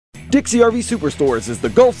Dixie RV Superstores is the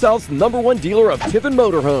Gulf South's #1 dealer of Tiffin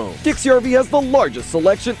Motorhome. Dixie RV has the largest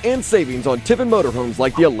selection and savings on Tiffin Motorhomes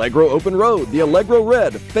like the Allegro Open Road, the Allegro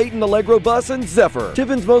Red, Phaeton Allegro Bus, and Zephyr,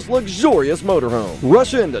 Tiffin's most luxurious motorhome.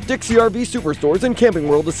 Rush into Dixie RV Superstores in Camping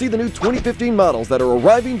World to see the new 2015 models that are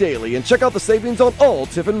arriving daily and check out the savings on all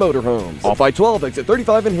Tiffin Motorhomes. Off I-12, exit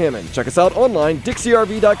 35 in Hammond. Check us out online,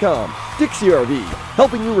 DixieRV.com. Dixie RV,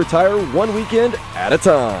 helping you retire one weekend at a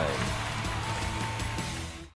time.